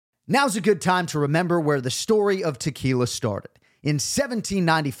Now's a good time to remember where the story of tequila started. In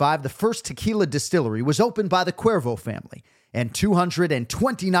 1795, the first tequila distillery was opened by the Cuervo family, and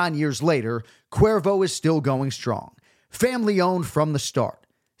 229 years later, Cuervo is still going strong. Family-owned from the start.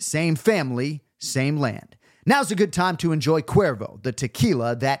 Same family, same land. Now's a good time to enjoy Cuervo, the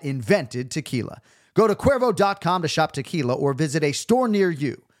tequila that invented tequila. Go to Cuervo.com to shop tequila or visit a store near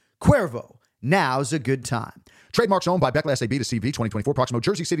you. Cuervo, now's a good time. Trademarks owned by Beckley SAB to CV 2024, Proximo,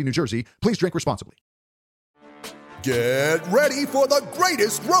 Jersey City, New Jersey. Please drink responsibly. Get ready for the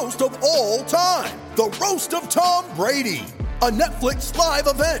greatest roast of all time. The Roast of Tom Brady. A Netflix live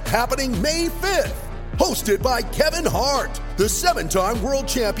event happening May 5th. Hosted by Kevin Hart. The 7-time world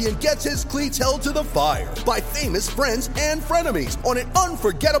champion gets his cleats held to the fire by famous friends and frenemies on an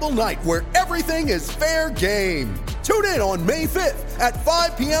unforgettable night where everything is fair game. Tune in on May 5th at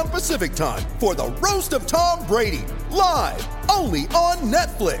 5 p.m. Pacific time for the Roast of Tom Brady. Live only on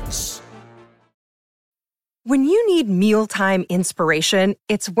Netflix. When you need mealtime inspiration,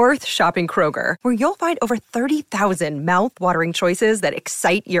 it's worth shopping Kroger, where you'll find over 30,000 mouth-watering choices that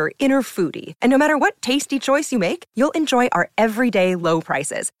excite your inner foodie. And no matter what tasty choice you make, you'll enjoy our everyday low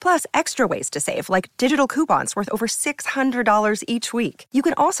prices, plus extra ways to save, like digital coupons worth over $600 each week. You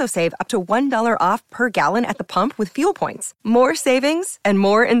can also save up to $1 off per gallon at the pump with fuel points. More savings and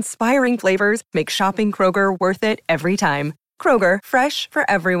more inspiring flavors make shopping Kroger worth it every time. Kroger, fresh for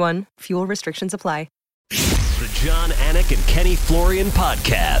everyone. Fuel restrictions apply. The John Anik and Kenny Florian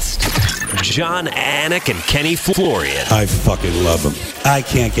podcast. John Anik and Kenny Florian. I fucking love them. I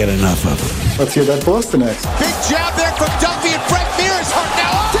can't get enough of them. Let's hear that Boston next. Big jab there from Duffy, and Frank Mir is hurt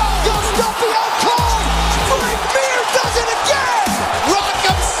now. Down goes Duffy, out cold. Frank Mir does it again.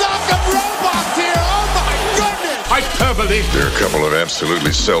 Rock'em sock'em robots here. Oh my goodness. Hyperbole. They're a couple of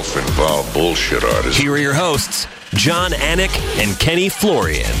absolutely self-involved bullshit artists. Here are your hosts, John Anik and Kenny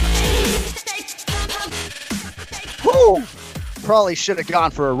Florian. Whew. Probably should have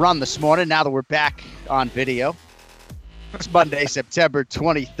gone for a run this morning now that we're back on video. It's Monday, September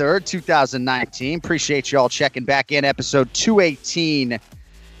 23rd, 2019. Appreciate you all checking back in. Episode 218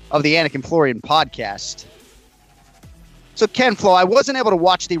 of the Anik and Florian podcast. So, Ken Flo, I wasn't able to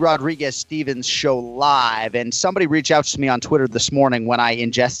watch the Rodriguez-Stevens show live, and somebody reached out to me on Twitter this morning when I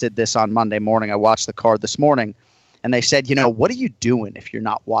ingested this on Monday morning. I watched the card this morning. And they said, what are you doing if you're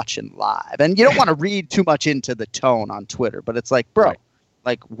not watching live? And you don't want to read too much into the tone on Twitter, but it's like, bro, right.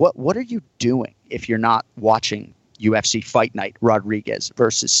 Like, what are you doing if you're not watching UFC Fight Night Rodriguez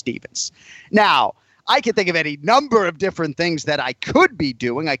versus Stevens? Now, I can think of any number of different things that I could be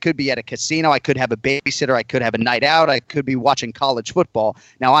doing. I could be at a casino. I could have a babysitter. I could have a night out. I could be watching college football.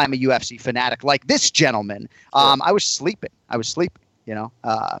 Now, I'm a UFC fanatic like this gentleman. I was sleeping. I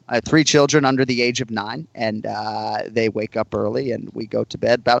have 3 children under the age of 9, and they wake up early, and we go to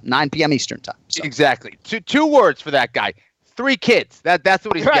bed about 9 p.m. Eastern time. So. Exactly. Two words for that guy. 3 kids. That's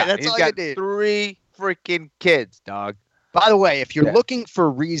what he's got. That's he's all got you need. 3 freaking kids, dog. By the way, if you're looking for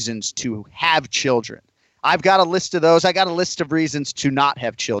reasons to have children, I've got a list of those. I got a list of reasons to not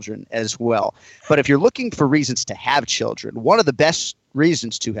have children as well. But if you're looking for reasons to have children, one of the best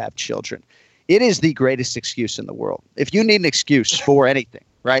reasons to have children, it is the greatest excuse in the world. If you need an excuse for anything,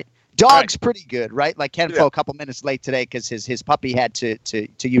 right? Dog's pretty good, right? Like Ken Flo a couple minutes late today because his puppy had to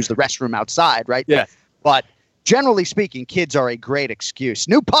use the restroom outside, right? Yeah. But generally speaking, kids are a great excuse.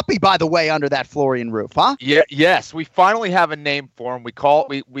 New puppy, by the way, under that Florian roof, huh? Yeah. Yes, we finally have a name for him.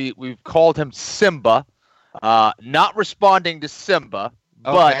 We've called him Simba. Not responding to Simba,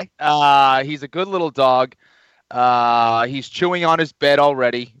 but he's a good little dog. He's chewing on his bed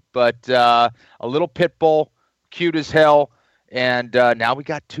already. But a little pit bull, cute as hell, and now we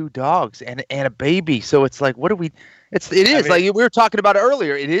got 2 dogs and a baby. So it's like, what do we? Like we were talking about it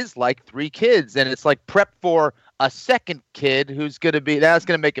earlier. It is like 3 kids, and it's like prep for a second kid who's gonna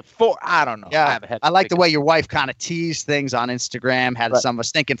make it 4. I don't know. Yeah, I like the way your wife kind of teased things on Instagram. Had some of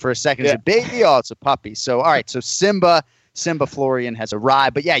us thinking for a second, is it baby? Oh, it's a puppy. So all right, so Simba Florian has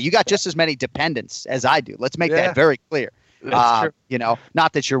arrived. But yeah, you got just as many dependents as I do. Let's make that very clear. Not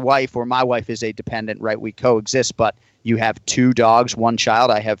that your wife or my wife is a dependent, right? We coexist, but you have 2 dogs, 1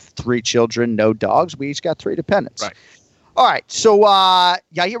 child. I have 3 children, no dogs. We each got 3 dependents. Right. All right. So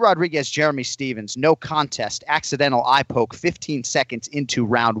Yair Rodriguez, Jeremy Stevens, no contest, accidental eye poke 15 seconds into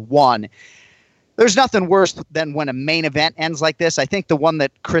round 1. There's nothing worse than when a main event ends like this. I think the one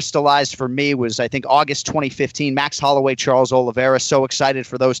that crystallized for me was, August 2015, Max Holloway, Charles Oliveira. So excited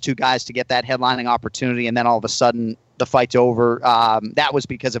for those 2 guys to get that headlining opportunity. And then all of a sudden the fight's over. That was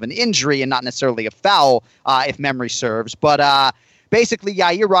because of an injury and not necessarily a foul, if memory serves. But basically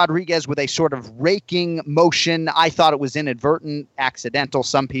Yair Rodriguez with a sort of raking motion. I thought it was inadvertent, accidental.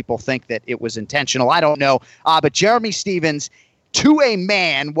 Some people think that it was intentional. I don't know. But Jeremy Stephens, to a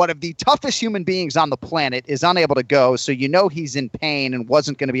man, one of the toughest human beings on the planet, is unable to go. So you know he's in pain and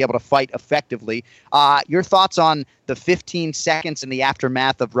wasn't going to be able to fight effectively. Your thoughts on the 15 seconds in the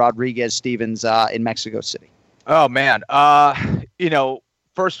aftermath of Rodriguez-Stephens in Mexico City? Oh, man.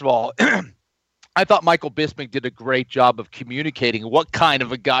 First of all, I thought Michael Bisping did a great job of communicating what kind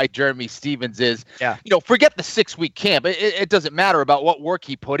of a guy Jeremy Stephens is. Yeah. Forget the 6-week camp. It doesn't matter about what work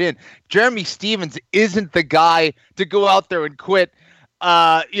he put in. Jeremy Stephens isn't the guy to go out there and quit,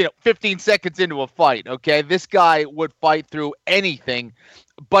 15 seconds into a fight. Okay. This guy would fight through anything.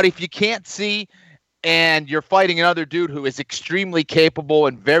 But if you can't see and you're fighting another dude who is extremely capable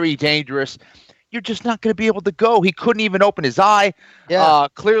and very dangerous, you're just not going to be able to go. He couldn't even open his eye. Yeah.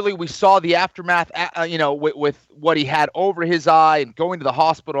 Clearly, we saw the aftermath, with what he had over his eye and going to the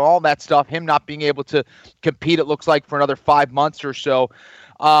hospital, all that stuff, him not being able to compete, it looks like, for another 5 months or so.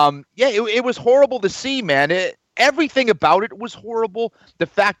 It was horrible to see, man. Everything about it was horrible. The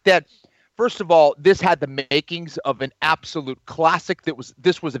fact that, first of all, this had the makings of an absolute classic.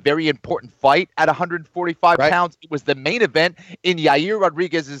 This was a very important fight at 145 pounds. It was the main event in Yair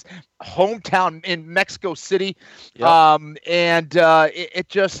Rodriguez's hometown in Mexico City. Yep. It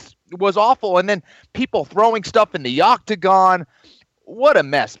just was awful. And then people throwing stuff in the octagon. What a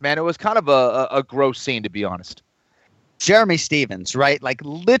mess, man. It was kind of a gross scene, to be honest. Jeremy Stephens, right? Like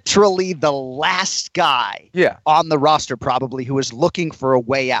literally the last guy on the roster probably who was looking for a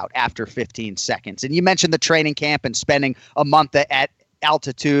way out after 15 seconds. And you mentioned the training camp and spending a month at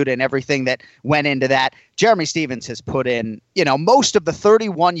altitude and everything that went into that. Jeremy Stephens has put in, most of the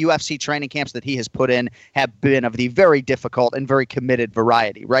 31 UFC training camps that he has put in have been of the very difficult and very committed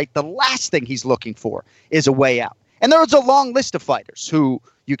variety, right? The last thing he's looking for is a way out. And there's a long list of fighters who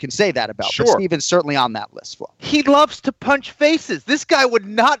you can say that about. Sure. But Stephens certainly on that list, Flo. He loves to punch faces. This guy would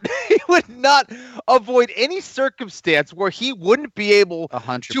not avoid any circumstance where he wouldn't be able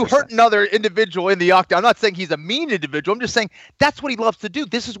 100%. to hurt another individual in the octagon. I'm not saying he's a mean individual. I'm just saying that's what he loves to do.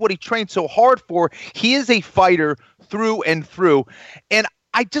 This is what he trained so hard for. He is a fighter through and through. And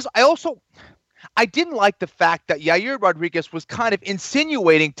I didn't like the fact that Yair Rodriguez was kind of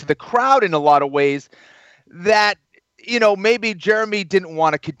insinuating to the crowd in a lot of ways that maybe Jeremy didn't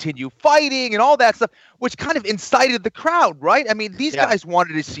want to continue fighting and all that stuff, which kind of incited the crowd, right? I mean, these guys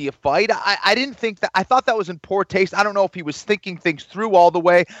wanted to see a fight. I didn't think that. I thought that was in poor taste. I don't know if he was thinking things through all the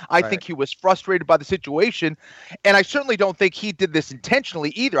way. I think he was frustrated by the situation. And I certainly don't think he did this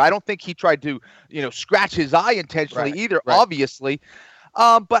intentionally either. I don't think he tried to, scratch his eye intentionally either, obviously.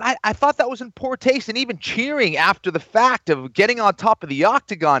 But I thought that was in poor taste. And even cheering after the fact of getting on top of the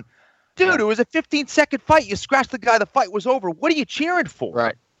octagon. Dude, it was a 15-second fight. You scratched the guy, the fight was over. What are you cheering for?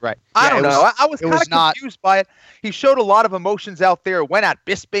 Right. I don't know. I was kind of confused by it. He showed a lot of emotions out there. Went at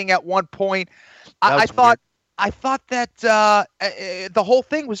Bisping at one point. I thought that the whole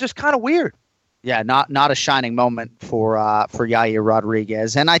thing was just kind of weird. Yeah, not a shining moment for Yair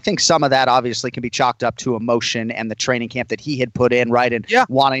Rodriguez. And I think some of that obviously can be chalked up to emotion and the training camp that he had put in, right? And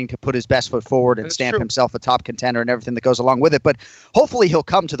wanting to put his best foot forward and stamp himself a top contender and everything that goes along with it. But hopefully he'll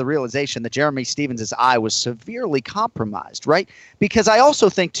come to the realization that Jeremy Stephens' eye was severely compromised, right? Because I also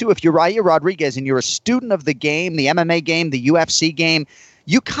think, too, if you're Yair Rodriguez and you're a student of the game, the MMA game, the UFC game,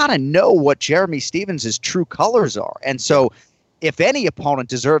 you kind of know what Jeremy Stephens' true colors are. And so if any opponent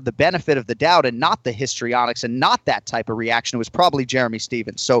deserved the benefit of the doubt and not the histrionics and not that type of reaction, it was probably Jeremy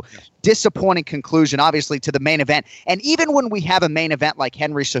Stephens. So disappointing conclusion, obviously, to the main event. And even when we have a main event like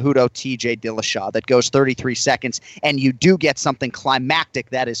Henry Cejudo, TJ Dillashaw, that goes 33 seconds, and you do get something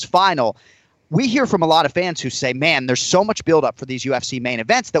climactic that is final, we hear from a lot of fans who say, man, there's so much buildup for these UFC main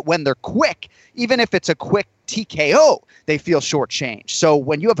events that when they're quick, even if it's a quick TKO, they feel shortchanged. So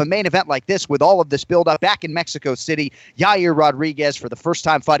when you have a main event like this with all of this buildup back in Mexico City, Yair Rodriguez for the first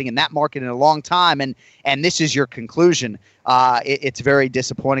time fighting in that market in a long time, and this is your conclusion, it's very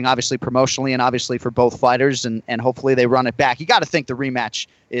disappointing, obviously promotionally and obviously for both fighters, and hopefully they run it back. You got to think the rematch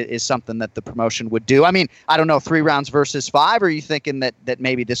is something that the promotion would do. I mean, I don't know, 3 rounds versus 5, or are you thinking that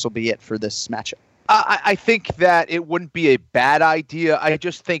maybe this will be it for this matchup? I think that it wouldn't be a bad idea. I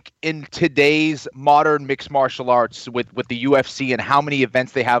just think in today's modern mixed martial arts with the UFC and how many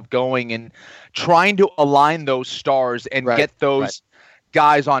events they have going and trying to align those stars and get those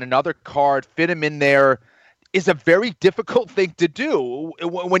guys on another card, fit them in there, is a very difficult thing to do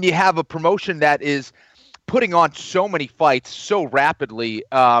when you have a promotion that is putting on so many fights so rapidly.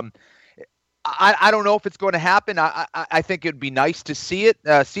 I don't know if it's going to happen. I think it'd be nice to see it,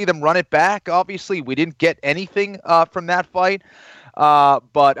 see them run it back. Obviously, we didn't get anything from that fight.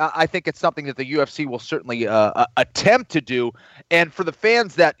 But I think it's something that the UFC will certainly attempt to do. And for the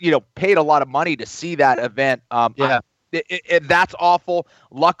fans that, paid a lot of money to see that event, that's awful.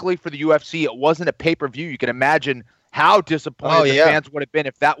 Luckily for the UFC, it wasn't a pay-per-view. You can imagine how disappointed the fans would have been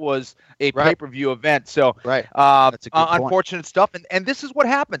if that was a pay-per-view event. So that's a good unfortunate stuff. And this is what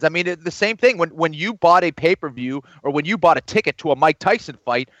happens. I mean, the same thing when you bought a pay-per-view or when you bought a ticket to a Mike Tyson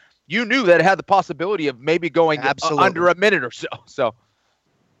fight, you knew that it had the possibility of maybe going under a minute or so.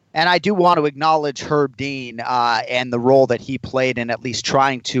 And I do want to acknowledge Herb Dean and the role that he played in at least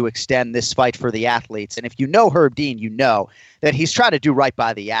trying to extend this fight for the athletes. And if you know Herb Dean, you know that he's trying to do right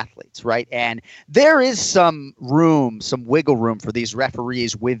by the athletes, right? And there is some wiggle room for these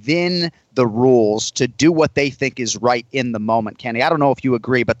referees within the rules to do what they think is right in the moment, Kenny. I don't know if you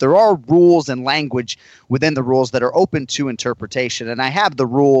agree, but there are rules and language within the rules that are open to interpretation. And I have the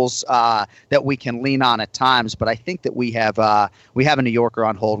rules that we can lean on at times, but I think that we have a New Yorker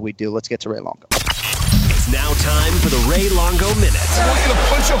on hold. We do. Let's get to Ray Longo. It's now time for the Ray Longo Minute. I want you to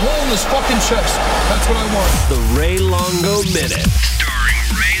punch a hole in his fucking chest. That's what I want. The Ray Longo Minute. Starring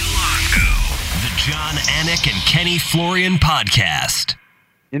Ray Longo. The John Anik and Kenny Florian podcast.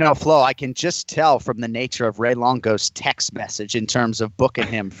 You know, Flo, I can just tell from the nature of Ray Longo's text message in terms of booking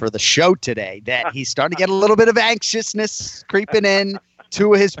him for the show today that he's starting to get a little bit of anxiousness creeping in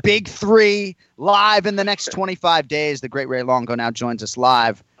to his big three live in the next 25 days. The great Ray Longo now joins us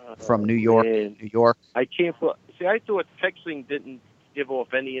live from New York. New York. I can't see. I thought texting didn't give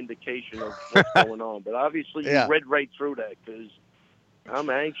off any indication of what's going on, but obviously you read right through that because I'm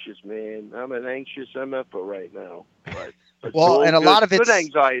anxious, man. I'm an anxious MFer right now. But well, and a lot of it's good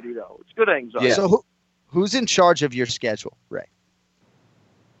anxiety, though. It's good anxiety. Yeah. So who's in charge of your schedule, Ray?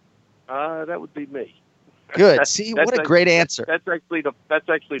 That would be me. Good. See, what a great answer. That's actually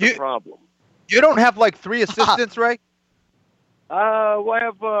the problem. You don't have like 3 assistants, Ray? Well,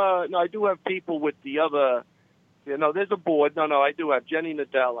 I do have people with the other. There's a board. No, I do have Jenny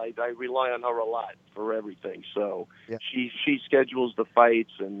Nadell. I rely on her a lot for everything. So she schedules the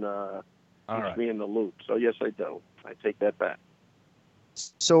fights and keeps me in the loop. So yes, I do. I take that back.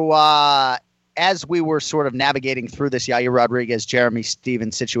 So as we were sort of navigating through this Yair Rodriguez, Jeremy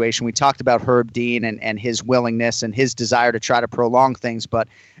Stevens situation, we talked about Herb Dean and his willingness and his desire to try to prolong things. But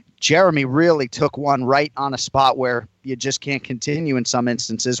Jeremy really took one right on a spot where you just can't continue in some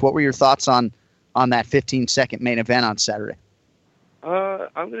instances. What were your thoughts on that 15-second main event on Saturday?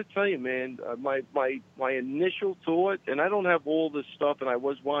 I'm going to tell you, man, my initial thought, and I don't have all this stuff, and I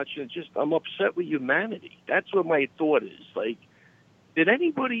was watching, just I'm upset with humanity. That's what my thought is. Like, did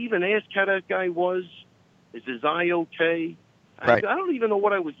anybody even ask how that guy was? Is his eye okay? Right. I don't even know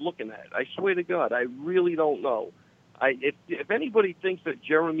what I was looking at. I swear to God, I really don't know. If anybody thinks that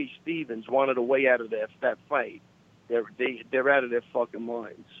Jeremy Stevens wanted a way out of that fight, they're out of their fucking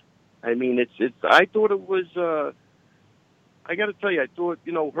minds. I mean, I thought it was. I got to tell you, I thought,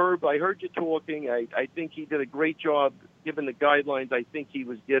 Herb. I heard you talking. I think he did a great job given the guidelines. I think he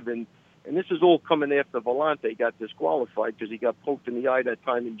was given, and this is all coming after Vellante got disqualified because he got poked in the eye that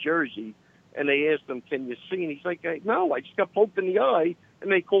time in Jersey, and they asked him, "Can you see?" And he's like, "No, I just got poked in the eye,"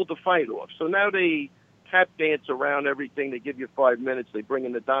 and they called the fight off. So now they tap dance around everything. They give you 5 minutes. They bring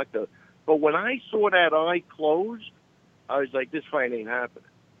in the doctor. But when I saw that eye closed, I was like, this fight ain't happening.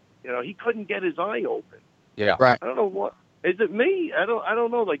 He couldn't get his eye open. Yeah. Right. I don't know what. Is it me? I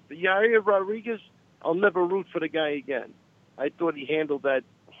don't know. Like, the Yair Rodriguez, I'll never root for the guy again. I thought he handled that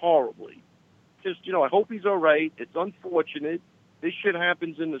horribly. Just, I hope he's all right. It's unfortunate. This shit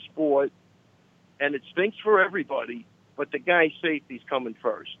happens in the sport, and it stinks for everybody, but the guy's safety's coming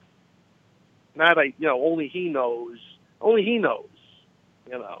first. Not only he knows. Only he knows.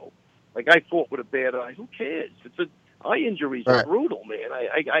 Like I fought with a bad eye. Who cares? Eye injuries are brutal, man.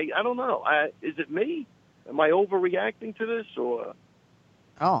 I don't know. Is it me? Am I overreacting to this or?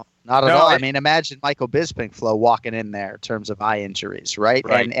 Oh, not at all. I mean, imagine Michael Bisping, Flo, walking in there in terms of eye injuries, right?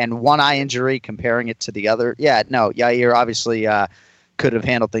 And one eye injury, comparing it to the other. Yeah, no, Yair obviously could have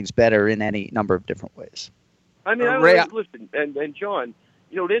handled things better in any number of different ways. I mean, listen, and John,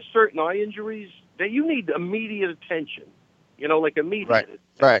 there's certain eye injuries that you need immediate attention. Like immediate attention.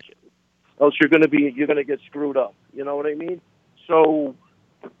 Right. Else you're going to get screwed up. You know what I mean? So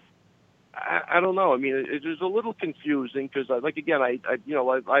I don't know. I mean, it is a little confusing because, I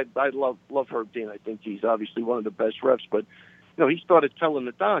love Herb Dean. I think he's obviously one of the best refs. But he started telling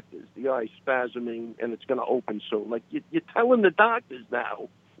the doctors the eye's spasming and it's going to open soon. Like you're telling the doctors now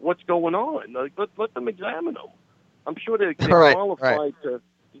what's going on. Like let them examine them. I'm sure they're qualified to.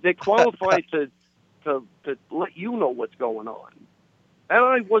 They're qualified to let you know what's going on. That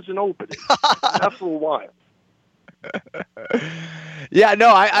eye wasn't opening not for a while. Yeah, no,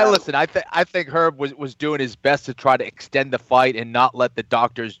 I listen. I think Herb was doing his best to try to extend the fight and not let the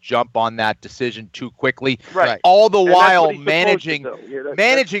doctors jump on that decision too quickly. Right. All the And while managing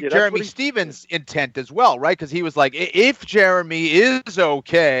that's Jeremy Stevens' intent as well, right? Because he was like, if Jeremy is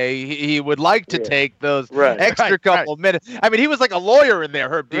okay, he would like to take those extra couple minutes. I mean, he was like a lawyer in there,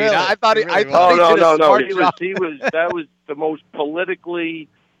 Herb Dean. Really? I thought he did a no. smart job. That was the most politically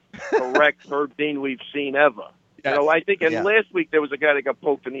correct Herb Dean we've seen ever. Yes. You know, I think, and last week there was a guy that got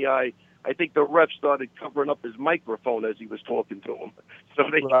poked in the eye. I think the ref started covering up his microphone as he was talking to him. So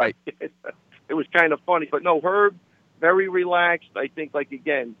it was kind of funny. But no, Herb, very relaxed. I think, like,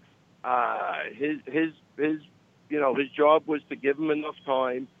 again, his job was to give him enough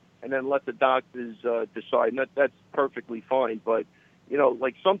time and then let the doctors decide. And that's perfectly fine. But, you know,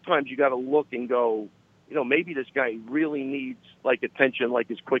 like, sometimes you got to look and go, you know, maybe this guy really needs, like, attention,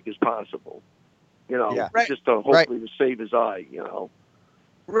 like, as quick as possible. You know, just to hopefully to save his eye, you know.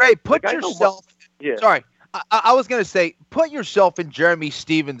 Ray, put yourself. Sorry, I was gonna say, put yourself in Jeremy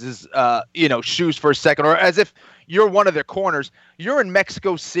Stevens' shoes for a second, or as if you're one of their corners. You're in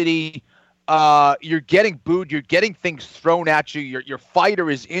Mexico City. You're getting booed. You're getting things thrown at you. Your fighter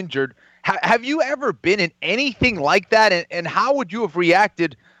is injured. Have you ever been in anything like that? And how would you have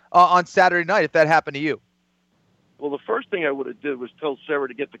reacted on Saturday night if that happened to you? Well, the first thing I would have did was tell Sarah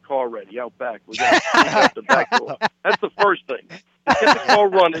to get the car ready out back. We're going to out the back door. That's the first thing. Get the car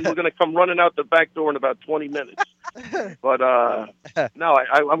running. We're going to come running out the back door in about 20 minutes. But no,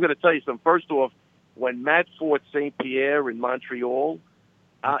 I'm going to tell you something. First off, when Matt fought St. Pierre in Montreal,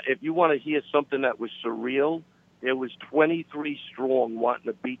 if you want to hear something that was surreal, there was 23 strong wanting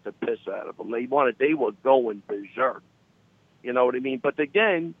to beat the piss out of them. They were going berserk. You know what I mean? But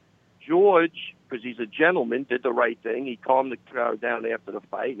again, George, because he's a gentleman, did the right thing. He calmed the crowd down after the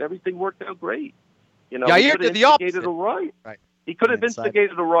fight, and everything worked out great. You know, he could have instigated a riot. Right. He could have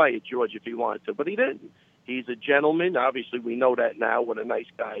instigated a riot, George, if he wanted to, but he didn't. He's a gentleman. Obviously, we know that now, what a nice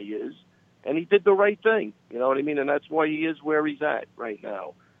guy he is. And he did the right thing. You know what I mean? And that's why he is where he's at right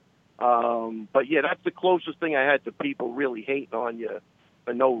now. But, yeah, that's the closest thing I had to people really hating on you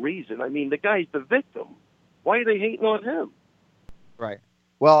for no reason. I mean, the guy's the victim. Why are they hating on him? Right.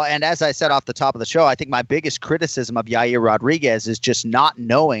 Well, and as I said off the top of the show, I think my biggest criticism of Yair Rodriguez is just not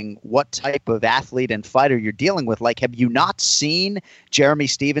knowing what type of athlete and fighter you're dealing with. Like, have you not seen Jeremy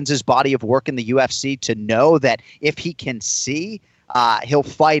Stevens' body of work in the UFC to know that if he can see, he'll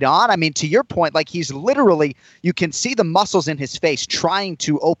fight on? I mean, to your point, like, he's literally, you can see the muscles in his face trying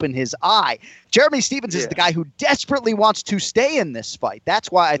to open his eye. Jeremy Stevens is the guy who desperately wants to stay in this fight. That's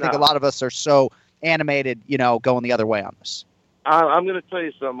why I think a lot of us are so animated, you know, going the other way on this. I'm going to tell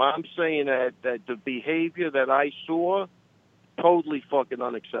you something. I'm saying that the behavior that I saw, totally fucking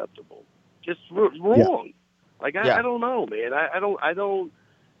unacceptable. Just wrong. Yeah. Like, I don't know, man. I don't.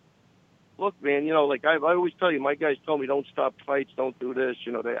 Look, man, you know, like I always tell you, my guys tell me don't stop fights, don't do this.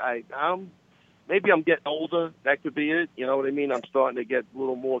 You know, maybe I'm getting older. That could be it. You know what I mean? I'm starting to get a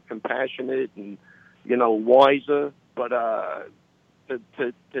little more compassionate and, you know, wiser. But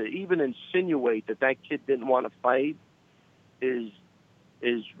to even insinuate that kid didn't want to fight is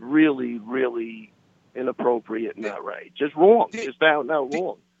really, really inappropriate and not right. Just wrong. Just now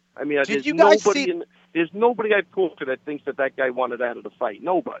wrong. I mean, there's nobody I've talked to that thinks that guy wanted out of the fight.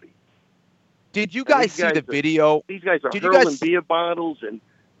 Nobody. Did you guys see the video? These guys are hurling beer bottles and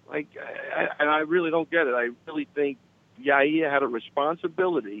like, I really don't get it. I really think Yair had a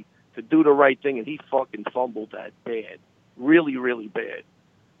responsibility to do the right thing, and he fucking fumbled that bad, really, really bad,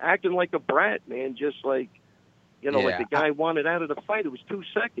 acting like a brat, man. Just like. You know, like the guy wanted out of the fight. It was 2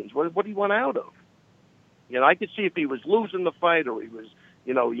 seconds. What did he want out of? You know, I could see if he was losing the fight or he was,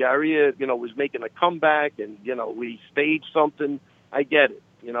 you know, Yair, you know, was making a comeback and, you know, we staged something. I get it.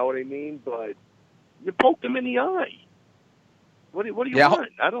 You know what I mean? But you poked him in the eye. What do you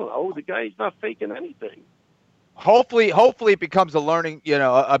want? I don't know. The guy's not faking anything. Hopefully it becomes a learning, you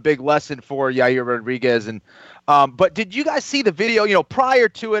know, a big lesson for Yair Rodriguez. And but did you guys see the video? You know, prior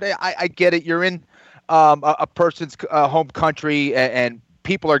to it, I get it. You're in a person's home country, and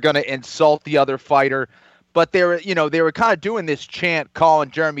people are going to insult the other fighter. But they were kind of doing this chant,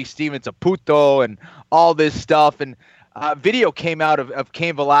 calling Jeremy Stevens a puto and all this stuff. And video came out of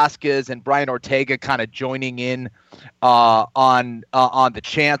Cain Velasquez and Brian Ortega kind of joining in on the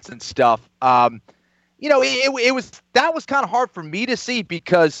chants and stuff. You know, that was kind of hard for me to see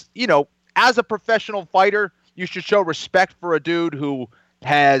because, you know, as a professional fighter, you should show respect for a dude who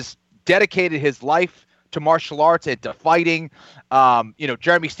has dedicated his life to martial arts and to fighting.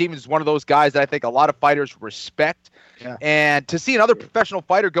 Jeremy Stephens is one of those guys that I think a lot of fighters respect. Yeah. And to see another professional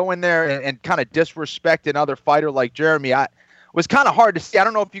fighter go in there and kind of disrespect another fighter like Jeremy, was kind of hard to see. I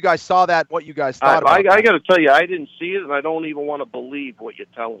don't know if you guys saw that, what you guys thought about I got to tell you, I didn't see it, and I don't even want to believe what you're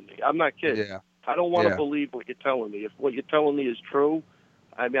telling me. I'm not kidding. Yeah. I don't want to believe what you're telling me. If what you're telling me is true,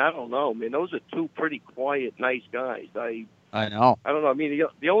 I mean, I don't know. I mean, those are two pretty quiet, nice guys. I know. I don't know. I mean,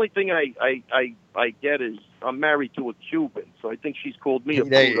 the only thing I get is I'm married to a Cuban, so I think she's called me a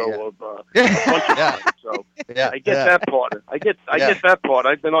Pluto of a bunch of times. So I get that part. I get that part.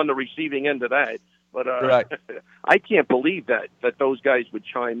 I've been on the receiving end of that. But I can't believe that those guys would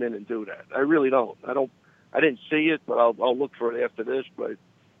chime in and do that. I really don't. I didn't see it, but I'll look for it after this. But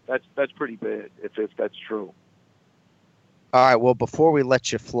that's pretty bad if that's true. All right. Well, before we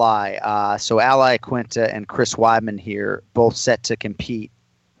let you fly, so Ally Quinta and Chris Weidman here, both set to compete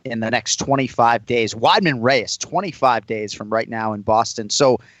in the next 25 days. Weidman Reyes, 25 days from right now in Boston.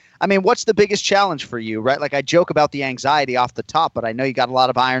 So, I mean, what's the biggest challenge for you, right? Like, I joke about the anxiety off the top, but I know you got a lot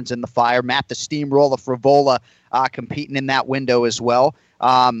of irons in the fire. Matt the Steamroller Frivola competing in that window as well.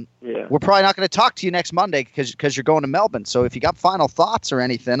 We're probably not going to talk to you next Monday because you're going to Melbourne. So if you got final thoughts or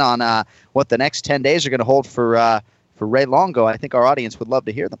anything on what the next 10 days are going to hold for Ray Longo, I think our audience would love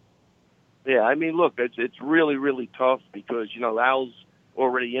to hear them. Yeah, I mean, look, it's really, really tough because, Al's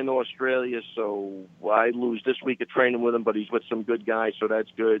already in Australia, so I lose this week of training with him, but he's with some good guys, so that's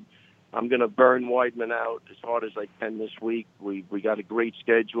good. I'm going to burn Weidman out as hard as I can this week. We got a great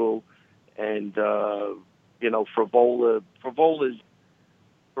schedule, and,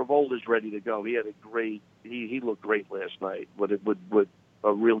 Fravola's ready to go. He had he looked great last night with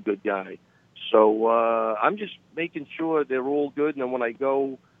a real good guy. So I'm just making sure they're all good, and then when I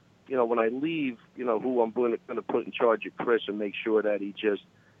go, when I leave, who I'm going to put in charge of Chris and make sure that he just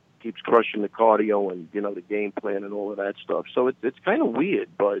keeps crushing the cardio and, the game plan and all of that stuff. So it's kind of weird,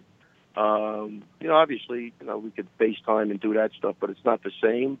 but, obviously, we could FaceTime and do that stuff, but it's not the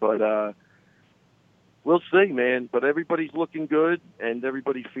same. But we'll see, man. But everybody's looking good, and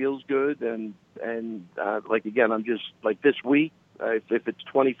everybody feels good. And again, I'm just, like this week, if it's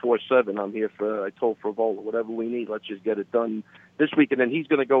 24/7, I'm here I told Frivola, whatever we need, let's just get it done this week. And then he's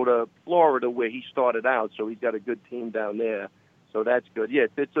going to go to Florida where he started out, so he's got a good team down there. So that's good. Yeah,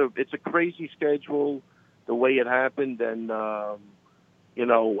 it's a crazy schedule the way it happened. And, Al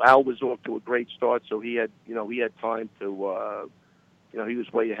was off to a great start, so he had time to, he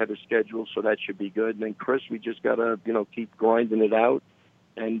was way ahead of schedule, so that should be good. And then Chris, we just got to, keep grinding it out.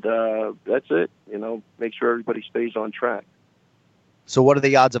 And that's it, make sure everybody stays on track. So what are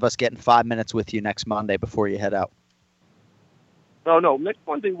the odds of us getting 5 minutes with you next Monday before you head out? No, next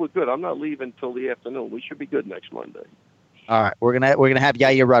Monday we're good. I'm not leaving till the afternoon. We should be good next Monday. All right, we're gonna have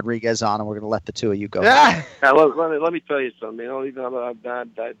Yair Rodriguez on, and we're gonna let the two of you go. Yeah. Now, let me tell you something.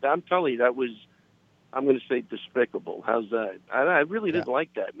 I'm telling you, that was, I'm going to say, despicable. How's that? I really didn't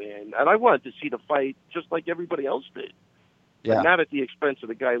like that, man. And I wanted to see the fight just like everybody else did. Yeah. But not at the expense of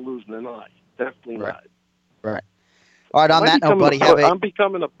the guy losing an eye. Definitely not. Right. All right, on that note, buddy, I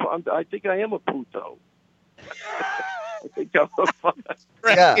think I am a puto. I think I'm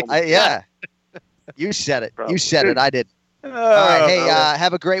a Yeah. You said it. You said it. I did. All right. Hey,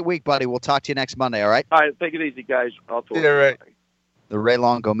 have a great week, buddy. We'll talk to you next Monday, all right? All right. Take it easy, guys. I'll talk to you. Right. The Ray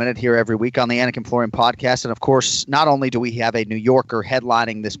Longo Minute here every week on the Anik and Florian podcast. And, of course, not only do we have a New Yorker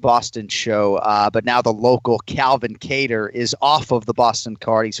headlining this Boston show, but now the local Calvin Kattar is off of the Boston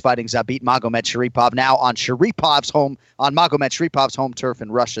card. He's fighting Zabit Magomed Sharipov now on Magomed Sharipov's home turf in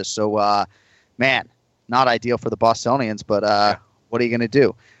Russia. So, man, not ideal for the Bostonians, but what are you going to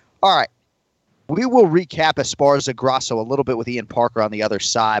do? All right. We will recap Esparza Grasso a little bit with Ian Parker on the other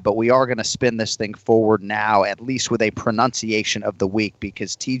side, but we are going to spin this thing forward now, at least with a pronunciation of the week,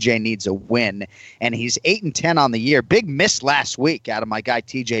 because TJ needs a win, and he's 8-10 on the year. Big miss last week out of my guy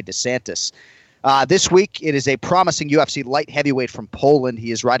TJ DeSantis. This week, it is a promising UFC light heavyweight from Poland.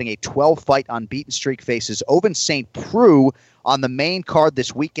 He is riding a 12-fight unbeaten streak, faces Oven St. Preux on the main card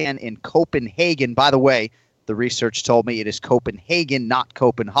this weekend in Copenhagen. By the way, the research told me it is Copenhagen, not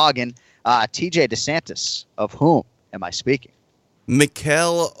Copenhagen. TJ DeSantis, of whom am I speaking?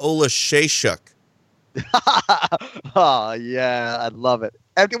 Mikhail Olashechuk. Oh, yeah, I love it.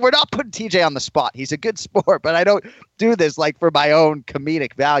 And we're not putting TJ on the spot. He's a good sport, but I don't do this like for my own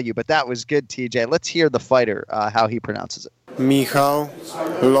comedic value. But that was good, TJ. Let's hear the fighter, how he pronounces it. Michał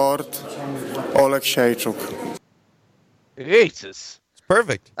Lord Olashechuk. Jesus.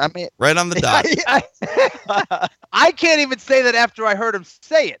 Perfect. I mean, right on the dot. I can't even say that after I heard him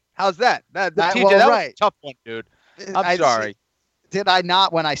say it. How's that? TJ, that was a tough one, dude. I'm sorry. Did I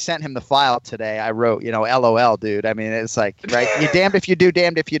not, when I sent him the file today, I wrote, LOL, dude. I mean, it's like, right? You're damned if you do,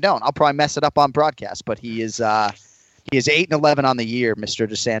 damned if you don't. I'll probably mess it up on broadcast, but he is 8-11 on the year, Mr.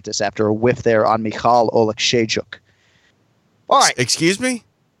 DeSantis, after a whiff there on Michal Oleksiejczuk. All right. Excuse me?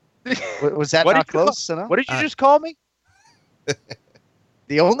 Was that not close enough? What did you just call me?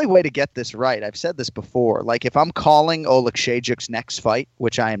 The only way to get this right, I've said this before, like if I'm calling Oleksiejczuk's next fight,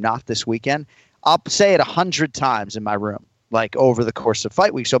 which I am not this weekend, I'll say it 100 times in my room, like over the course of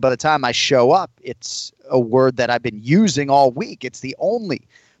fight week. So by the time I show up, it's a word that I've been using all week. It's the only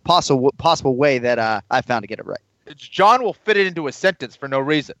possible way that I found to get it right. John will fit it into a sentence for no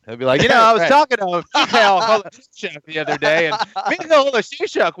reason. He'll be like, I was talking to Michal Oleksiejczuk the other day, and Michal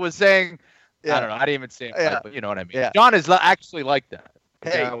Oleksiejczuk was saying, I don't know, I didn't even say it, but you know what I mean. Yeah. John is actually like that.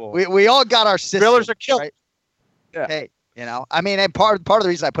 Hey, we all got our systems. Thrillers are killed. Right? Yeah. Hey, I mean, and part of the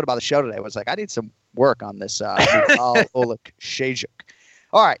reason I put him on the show today was like, I need some work on this Michal Oleksiejczuk.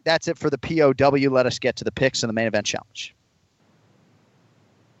 All right, that's it for the POW. Let us get to the picks and the main event challenge.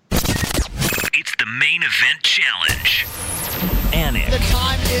 It's the main event challenge. Anik. The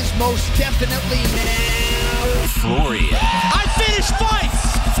time is most definitely now. Florian. I finish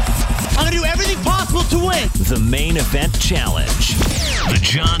fights! I'm going to do everything possible to win. The main event challenge. The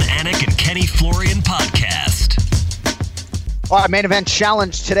John Anik and Kenny Florian podcast. All right, main event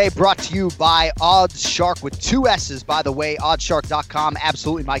challenge today brought to you by Odds Shark with 2 S's. By the way, oddshark.com,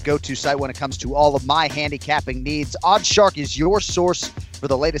 absolutely my go-to site when it comes to all of my handicapping needs. Odds Shark is your source for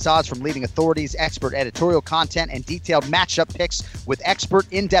the latest odds from leading authorities, expert editorial content, and detailed matchup picks with expert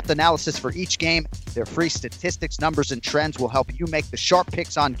in-depth analysis for each game. Their free statistics, numbers, and trends will help you make the sharp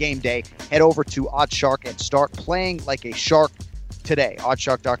picks on game day. Head over to Odds Shark and start playing like a shark today.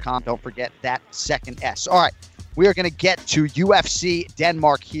 Oddshark.com, don't forget that second S. All right. We are going to get to UFC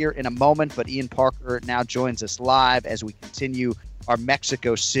Denmark here in a moment, but Ian Parker now joins us live as we continue our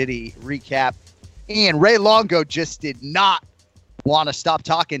Mexico City recap. Ian, Ray Longo just did not want to stop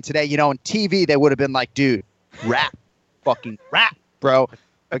talking today. On TV, they would have been like, dude, rap, fucking rap, bro.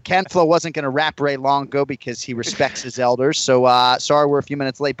 But Ken Flo wasn't going to rap Ray Longo because he respects his elders. So, sorry we're a few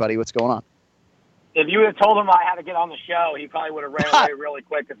minutes late, buddy. What's going on? If you had told him I had to get on the show, he probably would have ran away really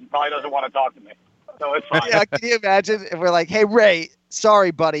quick because he probably doesn't want to talk to me. So it's fine. Yeah, can you imagine if we're like, hey, Ray,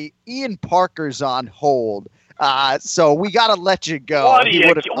 sorry, buddy, Ian Parker's on hold. So we got to let you go. What are you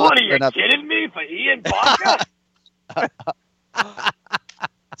kidding me for Ian Parker?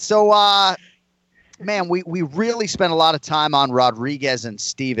 So, man, we really spent a lot of time on Rodriguez and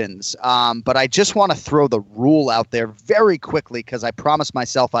Stevens. But I just want to throw the rule out there very quickly because I promised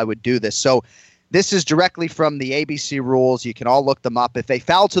myself I would do this. So this is directly from the ABC rules. You can all look them up. If a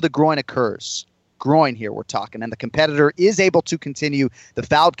foul to the groin occurs, groin here we're talking, and the competitor is able to continue, the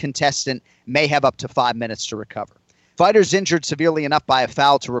fouled contestant may have up to 5 minutes to recover. Fighters injured severely enough by a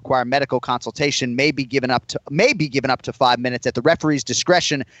foul to require medical consultation may be given up to 5 minutes at the referee's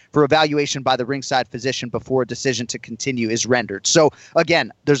discretion for evaluation by the ringside physician before a decision to continue is rendered. So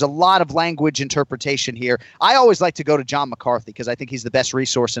again, there's a lot of language interpretation here. I always like to go to John McCarthy because I think he's the best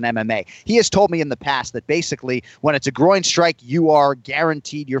resource in MMA. He has told me in the past that basically when it's a groin strike, you are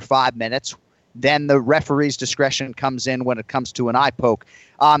guaranteed your 5 minutes. Then the referee's discretion comes in when it comes to an eye poke.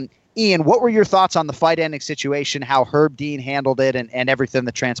 Ian, what were your thoughts on the fight-ending situation, how Herb Dean handled it, and everything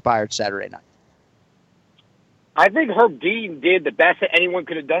that transpired Saturday night? I think Herb Dean did the best that anyone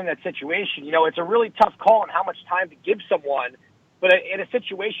could have done in that situation. It's a really tough call on how much time to give someone, but in a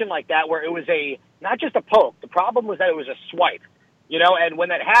situation like that where it was not just a poke, the problem was that it was a swipe, and when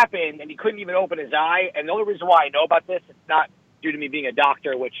that happened and he couldn't even open his eye, and the only reason why I know about this, it's not due to me being a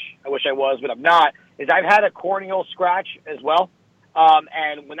doctor, which I wish I was, but I'm not, is I've had a corneal scratch as well.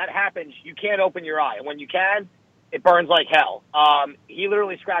 And when that happens, you can't open your eye. And when you can, it burns like hell. He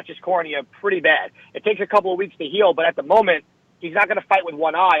literally scratched his cornea pretty bad. It takes a couple of weeks to heal, but at the moment, he's not going to fight with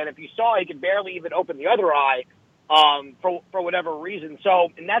one eye. And if you saw, he could barely even open the other eye for whatever reason. So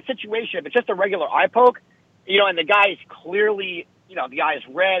in that situation, if it's just a regular eye poke, and the guy is clearly, the eye is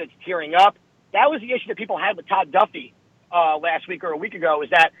red, it's tearing up, that was the issue that people had with Todd Duffy last week or a week ago, is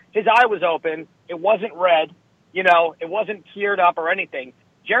that his eye was open, it wasn't red, it wasn't teared up or anything.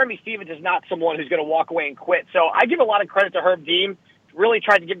 Jeremy Stevens is not someone who's going to walk away and quit. So I give a lot of credit to Herb Dean, really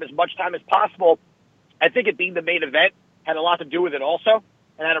tried to give him as much time as possible. I think it being the main event had a lot to do with it also,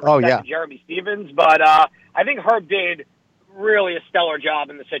 and I had to respect Jeremy Stevens. But I think Herb did really a stellar job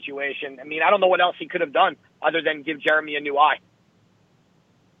in the situation. I mean, I don't know what else he could have done other than give Jeremy a new eye.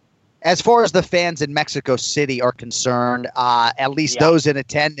 As far as the fans in Mexico City are concerned, at least those in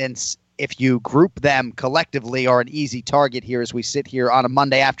attendance, if you group them collectively, are an easy target here as we sit here on a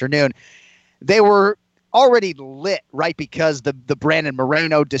Monday afternoon. They were already lit, right? Because the Brandon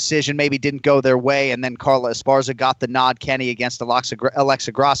Moreno decision maybe didn't go their way, and then Carla Esparza got the nod, Kenny, against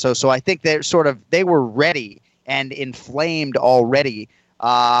Alexa Grasso. So I think they were ready and inflamed already.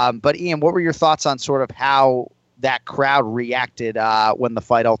 But Ian, what were your thoughts on sort of how that crowd reacted when the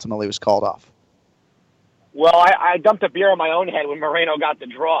fight ultimately was called off? Well, I dumped a beer on my own head when Moreno got the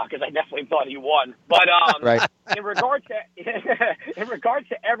draw because I definitely thought he won. But right. in regards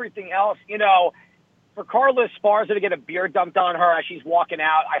to everything else, for Carla Esparza to get a beer dumped on her as she's walking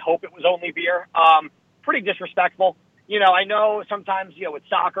out, I hope it was only beer. Pretty disrespectful. I know sometimes with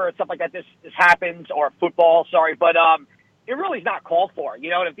soccer and stuff like that this happens, or football, sorry, but it really is not called for. And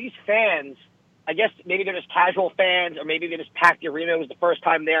if these fans, I guess maybe they're just casual fans, or maybe they just packed the arena. It was the first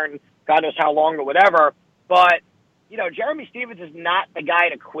time there, and God knows how long or whatever. But, Jeremy Stephens is not the guy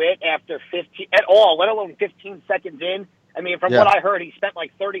to quit after 15 at all, let alone 15 seconds in. I mean, from what I heard, he spent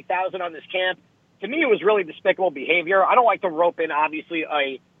like $30,000 on this camp. To me, it was really despicable behavior. I don't like to rope in, obviously,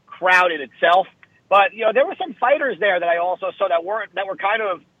 a crowd in itself. But, there were some fighters there that I also saw that were kind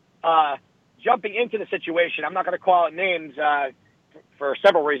of jumping into the situation. I'm not going to call it names for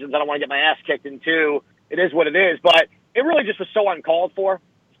several reasons. I don't want to get my ass kicked into. It is what it is. But it really just was so uncalled for.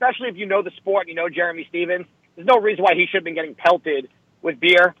 Especially if you know the sport, Jeremy Stephens. There's no reason why he should have been getting pelted with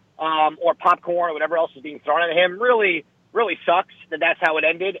beer or popcorn or whatever else is being thrown at him. Really, really sucks that that's how it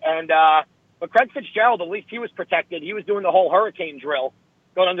ended. And but Craig Fitzgerald, at least he was protected. He was doing the whole hurricane drill,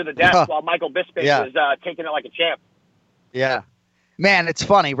 going under the desk while Michael Bisping was taking it like a champ. Yeah. Man, it's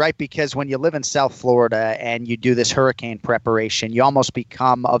funny, right? Because when you live in South Florida and you do this hurricane preparation, you almost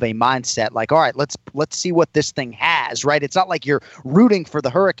become of a mindset like, all right, let's see what this thing has, right? It's not like you're rooting for the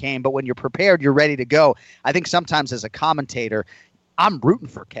hurricane, but when you're prepared, you're ready to go. I think sometimes as a commentator, I'm rooting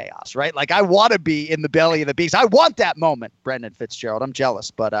for chaos, right? Like I want to be in the belly of the beast. I want that moment, Brendan Fitzgerald. I'm jealous,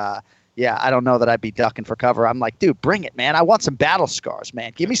 but yeah, I don't know that I'd be ducking for cover. I'm like, dude, bring it, man. I want some battle scars,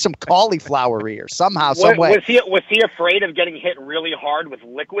 man. Give me some cauliflower ear somehow, some way. Was he afraid of getting hit really hard with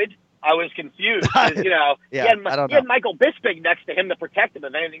liquid? I was confused. He had Michael Bisping next to him to protect him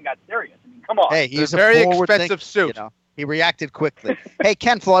if anything got serious. I mean, come on. Hey, he's a very expensive suit. He reacted quickly. Hey,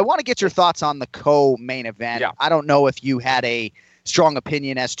 Ken Flo, I want to get your thoughts on the co-main event. Yeah. I don't know if you had a strong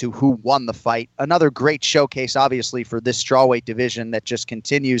opinion as to who won the fight. Another great showcase, obviously, for this strawweight division that just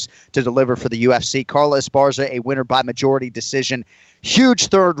continues to deliver for the UFC. Carla Esparza, a winner by majority decision. Huge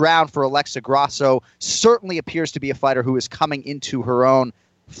third round for Alexa Grasso. Certainly appears to be a fighter who is coming into her own.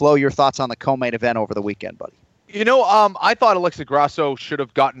 Flo, your thoughts on the co-main event over the weekend, buddy? I thought Alexa Grasso should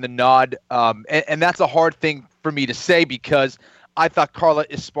have gotten the nod, and that's a hard thing for me to say because I thought Carla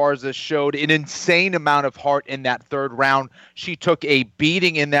Esparza showed an insane amount of heart in that third round. She took a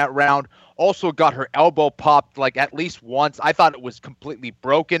beating in that round, also got her elbow popped like at least once. I thought it was completely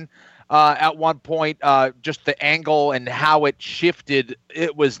broken at one point. Just the angle and how it shifted,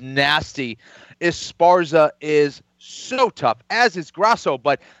 it was nasty. Esparza is so tough, as is Grasso,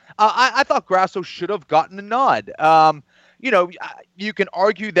 but I thought Grasso should have gotten a nod. You can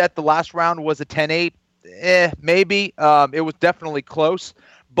argue that the last round was a 10-8. Maybe. It was definitely close,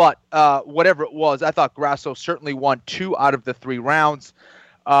 but whatever it was, I thought Grasso certainly won 2 out of the 3 rounds,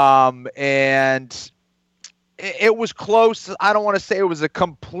 and it was close. I don't want to say it was a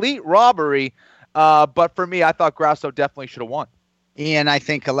complete robbery, but for me, I thought Grasso definitely should have won. Ian, I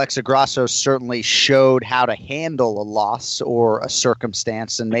think Alexa Grasso certainly showed how to handle a loss or a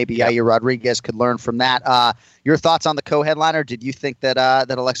circumstance, and maybe Yair Rodriguez could learn from that. Your thoughts on the co-headliner? Did you think that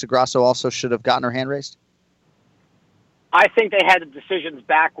that Alexa Grasso also should have gotten her hand raised? I think they had the decisions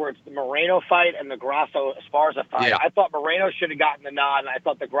backwards, the Moreno fight and the Grasso-Esparza fight. Yeah. I thought Moreno should have gotten the nod, and I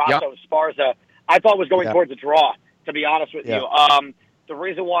thought the Grasso-Esparza, I thought was going towards a draw, to be honest with you. The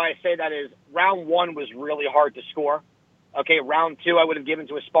reason why I say that is round 1 was really hard to score. Okay, round 2 I would have given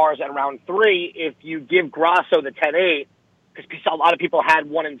to Esparza, and round 3, if you give Grasso the 10-8, because a lot of people had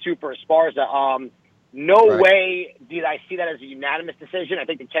 1 and 2 for Esparza, no way did I see that as a unanimous decision. I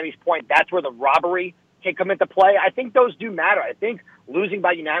think to Kenny's point, that's where the robbery can come into play. I think those do matter. I think losing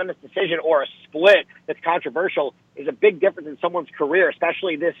by unanimous decision or a split that's controversial is a big difference in someone's career,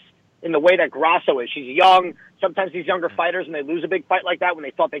 especially this in the way that Grasso is. She's young. Sometimes these younger fighters, when they lose a big fight like that, when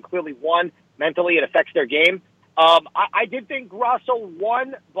they thought they clearly won, mentally it affects their game. I did think Grasso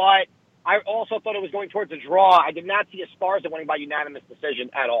won, but I also thought it was going towards a draw. I did not see Esparza winning by unanimous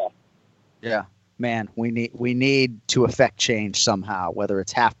decision at all. Yeah, man, we need to affect change somehow, whether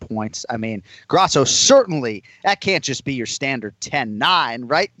it's half points. I mean, Grasso certainly, that can't just be your standard 10-9,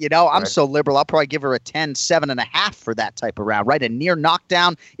 right? I'm so liberal, I'll probably give her a 10-7.5 for that type of round, right? A near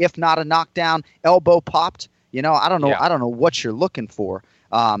knockdown, if not a knockdown, elbow popped. I don't know what you're looking for.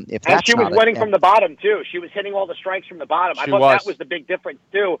 If that's and she was not winning from the bottom, too. She was hitting all the strikes from the bottom. I thought that was the big difference,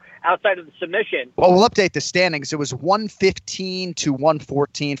 too, outside of the submission. Well, we'll update the standings. It was 115 to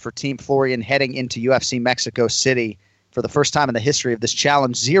 114 for Team Florian heading into UFC Mexico City for the first time in the history of this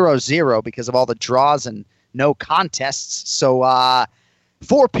challenge. 0-0 because of all the draws and no contests. So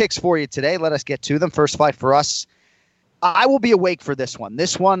 4 picks for you today. Let us get to them. First fight for us. I will be awake for this one.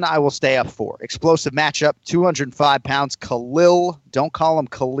 This one I will stay up for. Explosive matchup, 205 pounds. Khalil, don't call him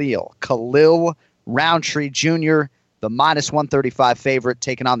Khalil. Khalil Roundtree Jr., the minus 135 favorite,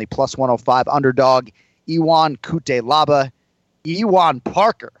 taking on the plus 105 underdog, Iwan Kutelaba. Iwan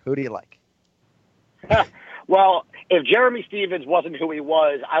Parker, who do you like? Well, if Jeremy Stephens wasn't who he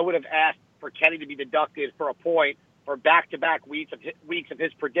was, I would have asked for Kenny to be deducted for a point for back-to-back weeks of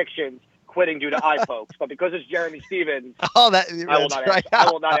his predictions quitting due to eye pokes. But because it's Jeremy Stephens, I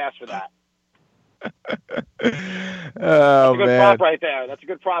will not ask for that. That's a good prop right there. That's a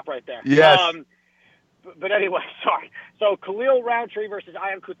good prop right there. Yes. But anyway, sorry. So Khalil Roundtree versus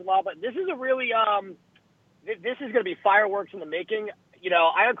Iwan Kutelaba. This is a really this is going to be fireworks in the making. You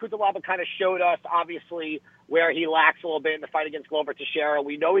know, Iwan Kutelaba kind of showed us, obviously, where he lacks a little bit in the fight against Glover Teixeira.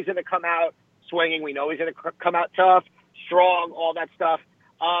 We know he's going to come out swinging. We know he's going to come out tough, strong, all that stuff.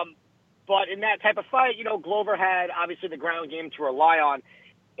 But in that type of fight, you know, Glover had obviously the ground game to rely on.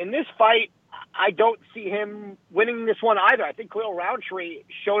 In this fight, I don't see him winning this one either. I think Khalil Roundtree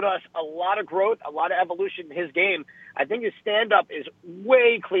showed us a lot of growth, a lot of evolution in his game. I think his stand-up is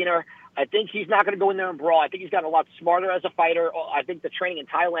way cleaner. I think he's not going to go in there and brawl. I think he's gotten a lot smarter as a fighter. I think the training in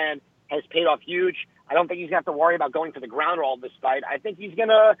Thailand has paid off huge. I don't think he's going to have to worry about going to the ground all this fight. I think he's going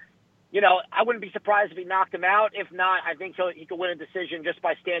to, you know, I wouldn't be surprised if he knocked him out. If not, I think he could win a decision just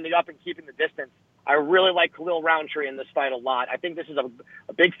by standing up and keeping the distance. I really like Khalil Roundtree in this fight a lot. I think this is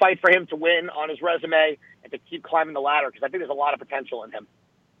a big fight for him to win on his resume and to keep climbing the ladder because I think there's a lot of potential in him.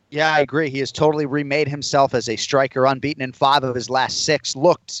 Yeah, I agree. He has totally remade himself as a striker, unbeaten in 5 of his last 6.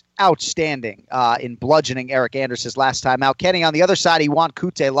 Looked outstanding in bludgeoning Eric Anderson's last time out. Kenny, on the other side, Iwan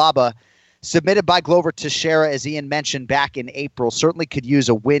Kutelaba, submitted by Glover Teixeira, as Ian mentioned, back in April. Certainly could use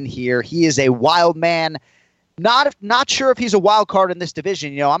a win here. He is a wild man. Not sure if he's a wild card in this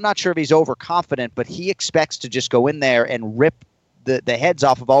division. You know, I'm not sure if he's overconfident, but he expects to just go in there and rip the heads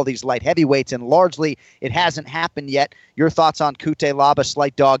off of all these light heavyweights, and largely it hasn't happened yet. Your thoughts on Kutelaba,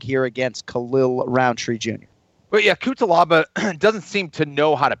 slight dog here against Khalil Roundtree Jr.? Well, yeah, Kutelaba doesn't seem to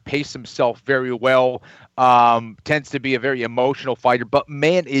know how to pace himself very well. Tends to be a very emotional fighter, but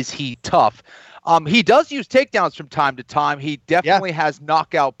man, is he tough. He does use takedowns from time to time. He definitely has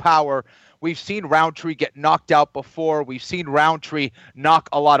knockout power. We've seen Roundtree get knocked out before. We've seen Roundtree knock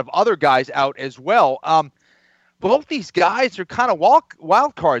a lot of other guys out as well. Both these guys are kind of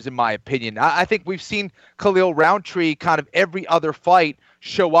wild cards, in my opinion. I think we've seen Khalil Roundtree kind of every other fight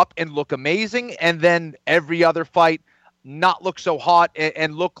show up and look amazing, and then every other fight not look so hot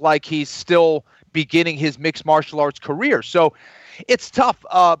and look like he's still beginning his mixed martial arts career. So it's tough.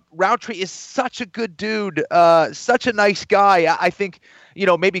 Roundtree is such a good dude, such a nice guy. I think, you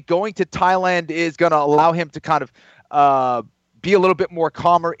know, maybe going to Thailand is going to allow him to kind of be a little bit more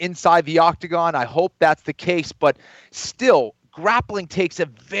calmer inside the octagon. I hope that's the case, but still, grappling takes a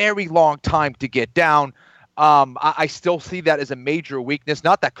very long time to get down. I still see that as a major weakness.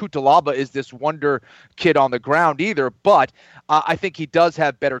 Not that Kutelaba is this wonder kid on the ground either, but I think he does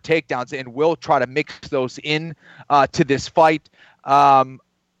have better takedowns and will try to mix those in to this fight. I'm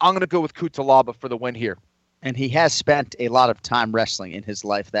going to go with Kutelaba for the win here. And he has spent a lot of time wrestling in his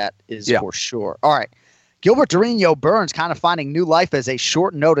life, that is for sure. All right. Gilbert Durinho Burns kind of finding new life as a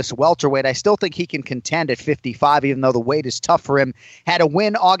short notice welterweight. I still think he can contend at 55, even though the weight is tough for him. Had a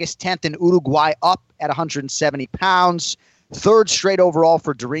win August 10th in Uruguay, up at 170 pounds. 3rd straight overall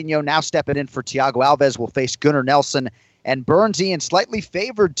for Durinho. Now stepping in for Thiago Alves will face Gunnar Nelson. And Burns, Ian, slightly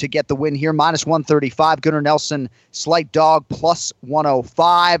favored to get the win here, minus 135. Gunnar Nelson, slight dog, plus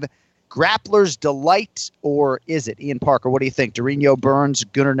 105. Grappler's delight, or is it? Ian Parker, what do you think? Durinho Burns,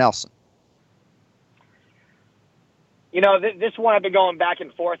 Gunnar Nelson. You know, this one I've been going back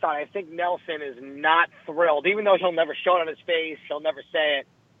and forth on. I think Nelson is not thrilled, even though he'll never show it on his face. He'll never say it.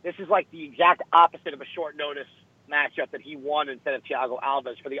 This is like the exact opposite of a short notice matchup that he won instead of Thiago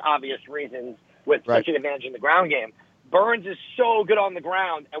Alves for the obvious reasons with such an advantage in the ground game. Burns is so good on the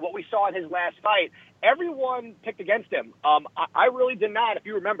ground, and what we saw in his last fight, everyone picked against him. I really did not. If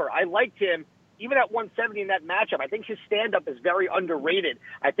you remember, I liked him even at 170 in that matchup. I think his stand-up is very underrated.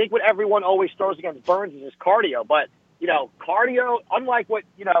 I think what everyone always throws against Burns is his cardio, but you know, cardio, unlike what,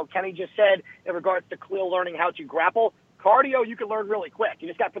 you know, Kenny just said in regards to Khalil learning how to grapple, cardio you can learn really quick. You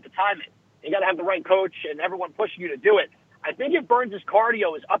just got to put the time in. You got to have the right coach and everyone pushing you to do it. I think if Burns'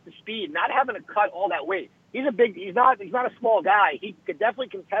 cardio is up to speed, not having to cut all that weight, he's not a small guy. He could definitely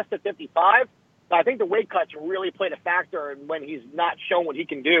contest at 55, but I think the weight cuts really played a factor when he's not shown what he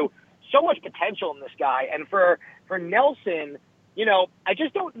can do. So much potential in this guy. And for Nelson, you know, I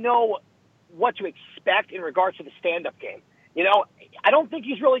just don't know what to expect in regards to the stand-up game. You know, I don't think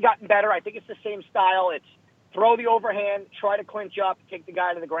he's really gotten better. I think it's the same style. It's throw the overhand, try to clinch up, take the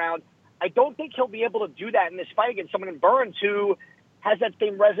guy to the ground. I don't think he'll be able to do that in this fight against someone in Burns who has that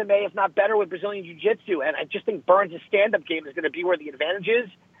same resume, if not better, with Brazilian Jiu-Jitsu. And I just think Burns' stand-up game is going to be where the advantage is.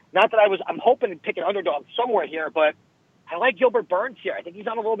 Not that I'm hoping to pick an underdog somewhere here, but I like Gilbert Burns here. I think he's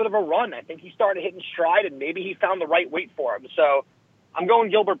on a little bit of a run. I think he started hitting stride, and maybe he found the right weight for him. So I'm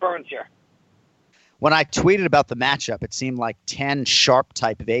going Gilbert Burns here. When I tweeted about the matchup, it seemed like 10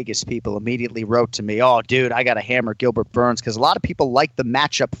 sharp-type Vegas people immediately wrote to me, oh, dude, I got to hammer Gilbert Burns, because a lot of people like the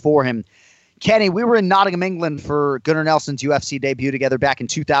matchup for him. Kenny, we were in Nottingham, England for Gunnar Nelson's UFC debut together back in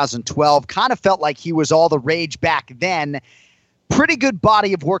 2012. Kind of felt like he was all the rage back then. Pretty good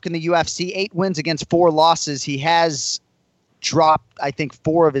body of work in the UFC, 8 wins against 4 losses. He has dropped, I think,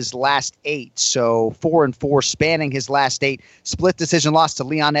 4 of his last 8. So 4-4 spanning his last 8. Split decision loss to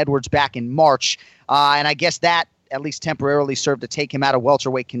Leon Edwards back in March. And I guess that at least temporarily served to take him out of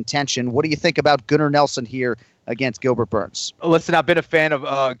welterweight contention. What do you think about Gunnar Nelson here against Gilbert Burns? Listen, I've been a fan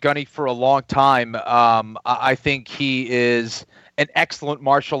of Gunny for a long time. I think he is an excellent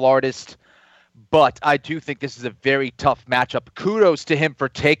martial artist, but I do think this is a very tough matchup. Kudos to him for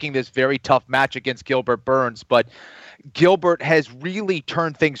taking this very tough match against Gilbert Burns, but Gilbert has really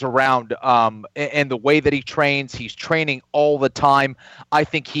turned things around and the way that he trains. He's training all the time. I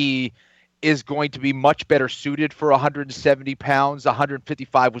think he is going to be much better suited for 170 pounds.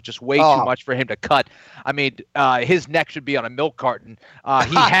 155 was just way too much for him to cut. I mean, his neck should be on a milk carton.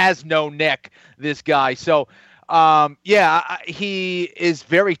 He has no neck, this guy. So, he is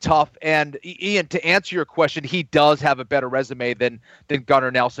very tough. And Ian, to answer your question, he does have a better resume than Gunnar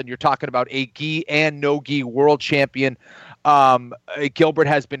Nelson. You're talking about a gi and no gi world champion. Gilbert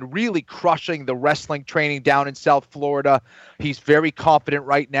has been really crushing the wrestling training down in South Florida. He's very confident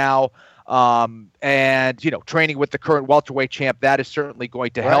right now. And, you know, training with the current welterweight champ, that is certainly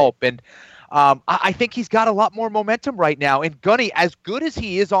going to help. And I think he's got a lot more momentum right now. And Gunny, as good as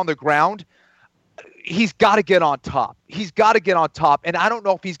he is on the ground, he's got to get on top. He's got to get on top. And I don't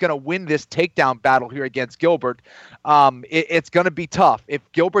know if he's going to win this takedown battle here against Gilbert. It's going to be tough. If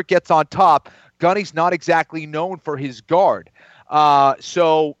Gilbert gets on top, Gunny's not exactly known for his guard.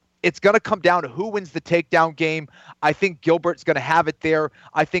 So it's going to come down to who wins the takedown game. I think Gilbert's going to have it there.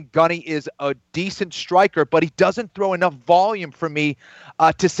 I think Gunny is a decent striker, but he doesn't throw enough volume for me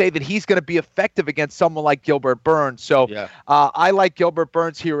to say that he's going to be effective against someone like Gilbert Burns. So I like Gilbert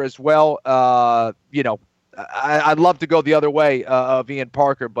Burns here as well. I'd love to go the other way of Ian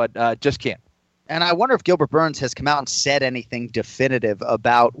Parker, but just can't. And I wonder if Gilbert Burns has come out and said anything definitive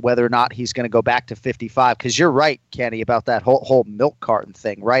about whether or not he's going to go back to 55. Because you're right, Kenny, about that whole milk carton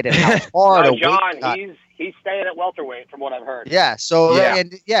thing, right? And how hard no, John, he's staying at welterweight from what I've heard. Yeah. So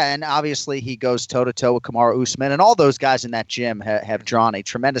and obviously he goes toe to toe with Kamaru Usman, and all those guys in that gym have drawn a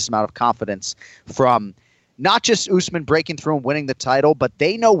tremendous amount of confidence from not just Usman breaking through and winning the title, but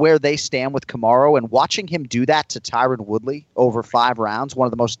they know where they stand with Kamaru, and watching him do that to Tyron Woodley over 5 rounds, one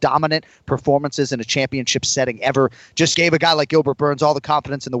of the most dominant performances in a championship setting ever, just gave a guy like Gilbert Burns all the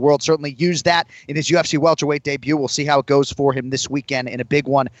confidence in the world. Certainly used that in his UFC welterweight debut. We'll see how it goes for him this weekend in a big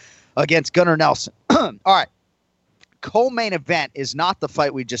one against Gunnar Nelson. All right. Co-main event is not the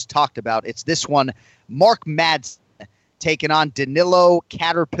fight we just talked about. It's this one. Mark Madsen taking on Danilo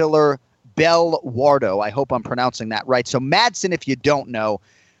Caterpillar Belluardo. I hope I'm pronouncing that right. So Madsen, if you don't know,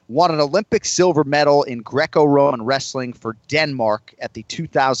 won an Olympic silver medal in Greco-Roman wrestling for Denmark at the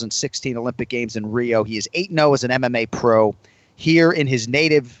 2016 Olympic Games in Rio. He is 8-0 as an MMA pro here in his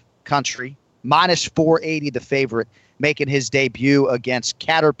native country. Minus 480, the favorite, making his debut against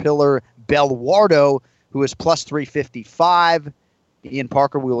Caterpillar Belluardo, who is plus 355. Ian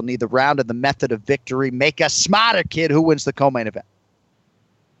Parker, we will need the round and the method of victory. Make us smarter, kid. Who wins the co-main event?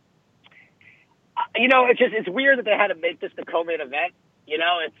 You know, it's weird that they had to make this the co-main event. You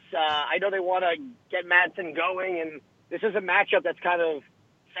know, I know they want to get Madsen going, and this is a matchup that's kind of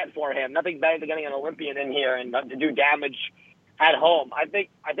set for him. Nothing better than getting an Olympian in here and to do damage at home. I think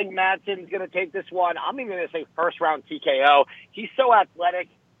Madsen's going to take this one. I'm even going to say first round TKO. He's so athletic,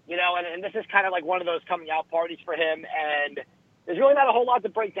 you know, and this is kind of like one of those coming out parties for him. And there's really not a whole lot to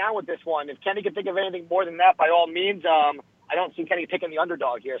break down with this one. If Kenny can think of anything more than that, by all means, I don't see Kenny picking the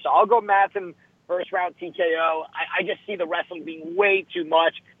underdog here. So I'll go Madsen. First round TKO. I just see the wrestling being way too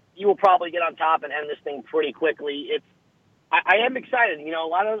much. You will probably get on top and end this thing pretty quickly. I am excited. You know, a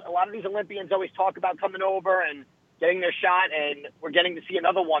lot of these Olympians always talk about coming over and getting their shot, and we're getting to see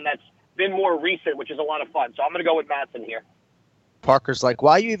another one that's been more recent, which is a lot of fun. So I'm going to go with Madsen here. Parker's like,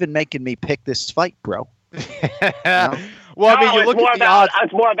 why are you even making me pick this fight, bro? Well, I mean, you look at the odds.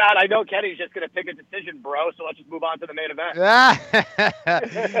 It's more about, I know Kenny's just going to pick a decision, bro, so let's just move on to the main event.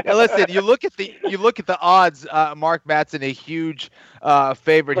 Yeah, listen, you look at the odds. Mark Madsen, a huge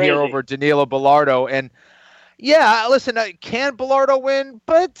favorite here over Danilo Bilardo, and yeah, listen, can Bilardo win?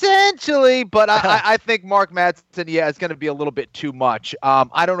 Potentially, but I think Mark Madsen, is going to be a little bit too much.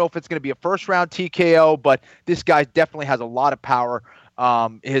 I don't know if it's going to be a first-round TKO, but this guy definitely has a lot of power.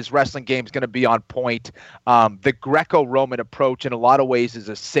 His wrestling game is going to be on point. The Greco-Roman approach in a lot of ways is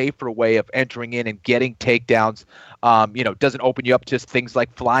a safer way of entering in and getting takedowns. Doesn't open you up to things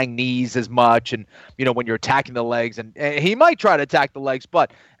like flying knees as much. And, when you're attacking the legs, and he might try to attack the legs,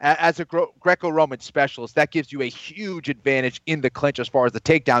 but as a Greco-Roman specialist, that gives you a huge advantage in the clinch as far as the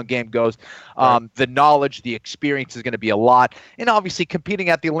takedown game goes. The knowledge, the experience is going to be a lot. And obviously competing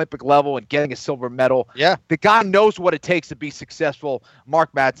at the Olympic level and getting a silver medal. Yeah. The guy knows what it takes to be successful.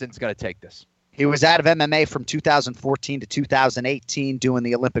 Mark Madsen's going to take this. He was out of MMA from 2014 to 2018 doing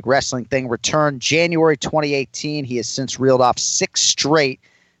the Olympic wrestling thing. Returned January 2018. He has since reeled off 6 straight.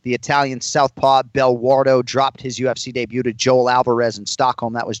 The Italian southpaw Belwardo dropped his UFC debut to Joel Alvarez in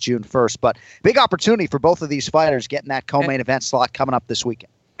Stockholm. That was June 1st. But big opportunity for both of these fighters getting that co-main event slot coming up this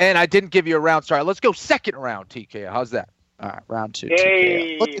weekend. And I didn't give you a round. Sorry, let's go second round, TKO. How's that? All right, round 2.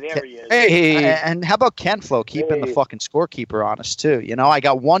 Hey, there he is. Hey. And how about Ken Flo keeping the fucking scorekeeper honest, too? I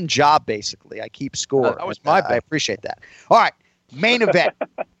got one job, basically. I keep score. That was my bet. I appreciate that. All right, main event.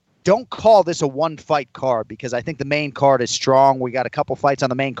 Don't call this a one-fight card because I think the main card is strong. We got a couple fights on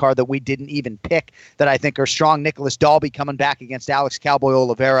the main card that we didn't even pick that I think are strong. Nicholas Dalby coming back against Alex Cowboy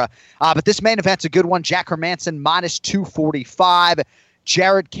Oliveira. But this main event's a good one. Jack Hermansson minus 245.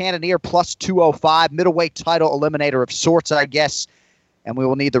 Jared Cannonier plus 205. Middleweight title eliminator of sorts, I guess. And we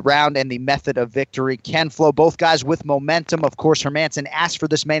will need the round and the method of victory. Ken Flo, both guys with momentum. Of course, Hermansson asked for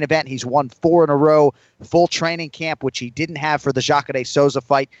this main event. He's won 4 in a row, full training camp, which he didn't have for the Jacare Souza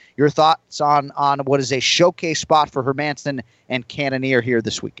fight. Your thoughts on what is a showcase spot for Hermansson and Cannonier here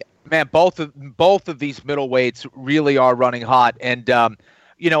this weekend? Man, both of these middleweights really are running hot. And,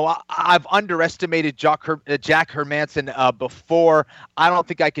 I've underestimated Jack Hermansson before. I don't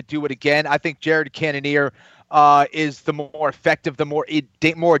think I could do it again. I think Jared Cannonier is the more effective, the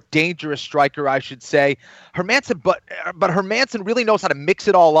more dangerous striker, I should say. Hermansson, but Hermansson really knows how to mix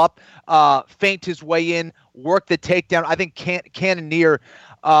it all up, feint his way in, work the takedown. I think Cannonier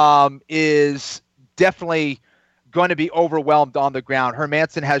is definitely going to be overwhelmed on the ground.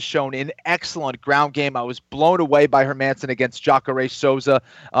 Hermansson has shown an excellent ground game. I was blown away by Hermansson against Jacare Souza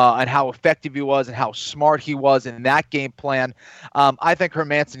and how effective he was and how smart he was in that game plan. I think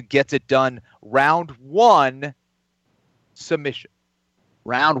Hermansson gets it done. Round 1 submission.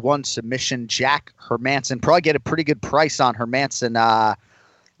 Round 1 submission. Jack Hermansson. Probably get a pretty good price on Hermansson,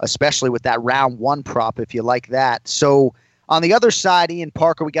 especially with that round 1 prop if you like that. So on the other side, Ian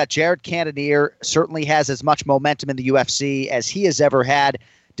Parker, we got Jared Cannonier. Certainly has as much momentum in the UFC as he has ever had.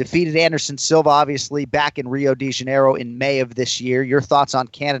 Defeated Anderson Silva, obviously, back in Rio de Janeiro in May of this year. Your thoughts on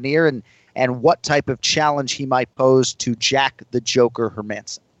Cannonier and what type of challenge he might pose to Jack the Joker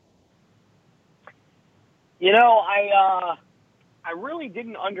Hermansson? I really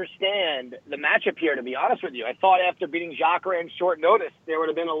didn't understand the matchup here, to be honest with you. I thought after beating Jacare in short notice, there would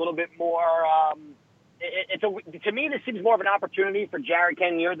have been a little bit more to me, this seems more of an opportunity for Jared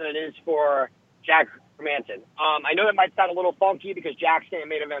Cannonier than it is for Jack Hermansson. I know that might sound a little funky because Jack's in a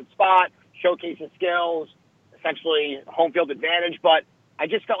main event spot, showcasing skills, essentially home field advantage, but I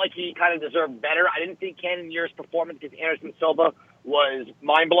just felt like he kind of deserved better. I didn't think Cannonier's performance against Anderson Silva was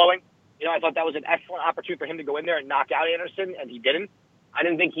mind-blowing. I thought that was an excellent opportunity for him to go in there and knock out Anderson, and he didn't. I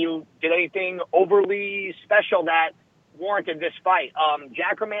didn't think he did anything overly special that warranted this fight.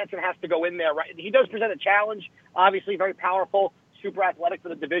 Jack Hermansson has to go in there. Right? He does present a challenge, obviously very powerful, super athletic for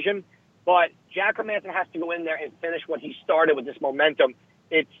the division, but Jack Hermansson has to go in there and finish what he started with this momentum.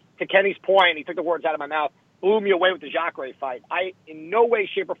 It's, to Kenny's point, he took the words out of my mouth, blew me away with the Jacare fight. I, in no way,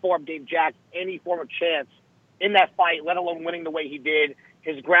 shape, or form, gave Jack any form of chance in that fight, let alone winning the way he did.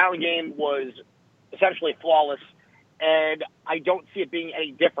 His ground game was essentially flawless, and I don't see it being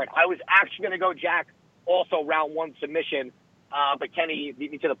any different. I was actually going to go Jack also round 1 submission, but Kenny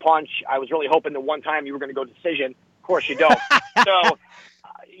beat me to the punch. I was really hoping the one time you were going to go decision. Of course you don't. So,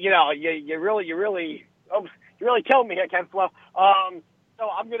 you really killed me here, Ken Flo. So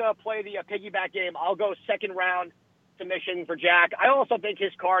I'm going to play the piggyback game. I'll go second round submission for Jack. I also think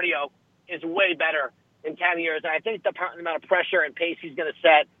his cardio is way better in 10 years. And I think the amount of pressure and pace he's going to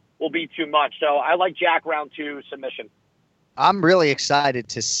set will be too much. So I like Jack round 2 submission. I'm really excited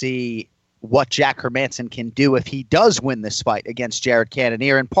to see what Jack Hermansson can do if he does win this fight against Jared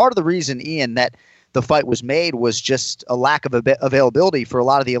Cannonier. And part of the reason, Ian, that the fight was made was just a lack of availability for a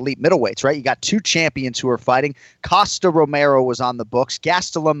lot of the elite middleweights, right? You got 2 champions who are fighting. Costa Romero was on the books.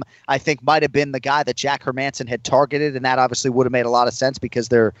 Gastelum, I think, might have been the guy that Jack Hermansson had targeted, and that obviously would have made a lot of sense because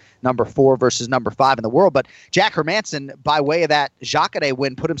they're number 4 versus number 5 in the world. But Jack Hermansson, by way of that Jacare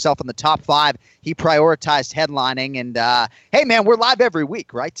win, put himself in the top 5. He prioritized headlining, and hey, man, we're live every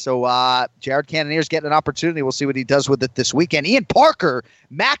week, right? So Jared Cannonier's getting an opportunity. We'll see what he does with it this weekend. Ian Parker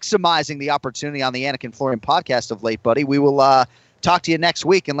maximizing the opportunity on the Anik and Florian podcast of late, buddy. We will talk to you next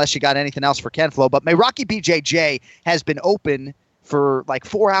week unless you got anything else for Ken Flo. But Meraki BJJ has been open for like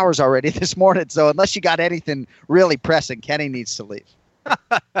 4 hours already this morning. So unless you got anything really pressing, Kenny needs to leave. I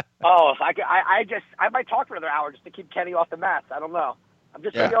might talk for another hour just to keep Kenny off the mats. I don't know. I'm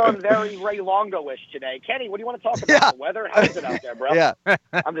just feeling very Ray Longo-ish today. Kenny, what do you want to talk about? The weather? How is it out there, bro? Yeah.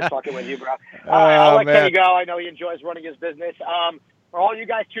 I'm just talking with you, bro. I'll let Kenny go. I know he enjoys running his business. For all you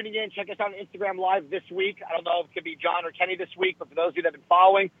guys tuning in, check us out on Instagram Live this week. I don't know if it could be John or Kenny this week, but for those of you that have been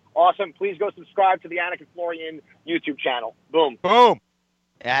following, awesome. Please go subscribe to the Anik and Florian YouTube channel. Boom. Boom.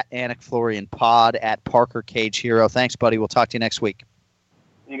 At Anik Florian Pod, at Parker Cage Hero. Thanks, buddy. We'll talk to you next week.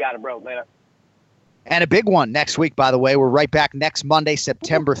 You got it, bro. Later. And a big one next week, by the way. We're right back next Monday,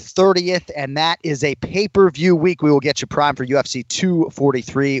 September 30th, and that is a pay-per-view week. We will get you primed for UFC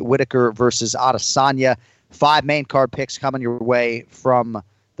 243, Whitaker versus Adesanya. 5 main card picks coming your way from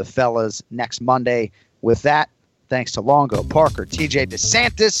the fellas next Monday. With that, thanks to Longo, Parker, TJ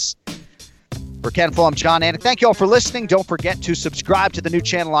DeSantis. For Ken Flo, I'm John Anik. Thank you all for listening. Don't forget to subscribe to the new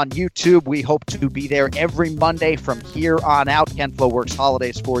channel on YouTube. We hope to be there every Monday from here on out. Ken Flo works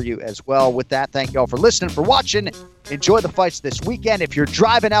holidays for you as well. With that, thank you all for listening, for watching. Enjoy the fights this weekend. If you're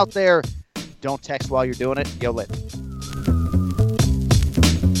driving out there, don't text while you're doing it. Yo, lit.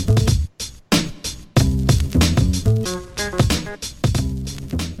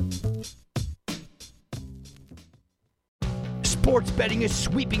 Sports betting is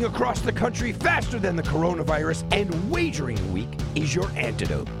sweeping across the country faster than the coronavirus, and Wagering Week is your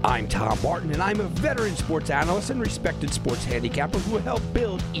antidote. I'm Tom Barton, and I'm a veteran sports analyst and respected sports handicapper who helped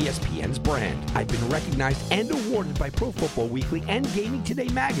build ESPN's brand. I've been recognized and awarded by Pro Football Weekly and Gaming Today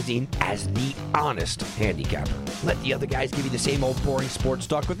magazine as the honest handicapper. Let the other guys give you the same old boring sports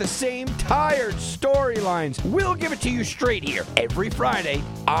talk with the same tired storylines. We'll give it to you straight here every Friday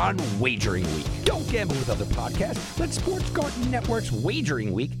on Wagering Week. Don't gamble with other podcasts. Let Sports Garden Network's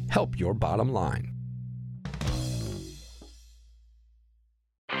Wagering Week help your bottom line.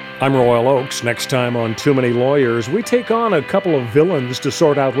 I'm Royal Oakes. Next time on Too Many Lawyers, we take on a couple of villains to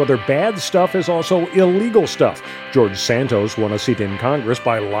sort out whether bad stuff is also illegal stuff. George Santos won a seat in Congress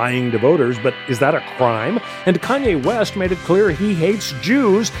by lying to voters, but is that a crime? And Kanye West made it clear he hates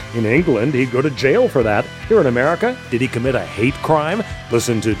Jews. In England, he'd go to jail for that. Here in America, did he commit a hate crime?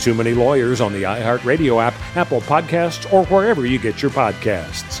 Listen to Too Many Lawyers on the iHeartRadio app, Apple Podcasts, or wherever you get your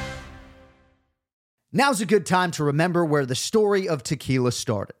podcasts. Now's a good time to remember where the story of tequila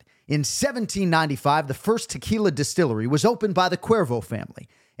started. In 1795, the first tequila distillery was opened by the Cuervo family,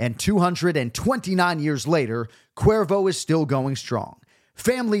 and 229 years later, Cuervo is still going strong.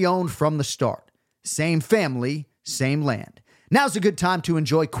 Family-owned from the start. Same family, same land. Now's a good time to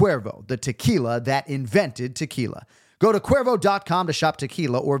enjoy Cuervo, the tequila that invented tequila. Go to Cuervo.com to shop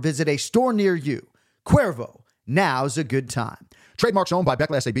tequila or visit a store near you. Cuervo, now's a good time. Trademarks owned by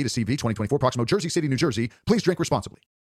Beckless AB to CV 2024, Proximo, Jersey City, New Jersey. Please drink responsibly.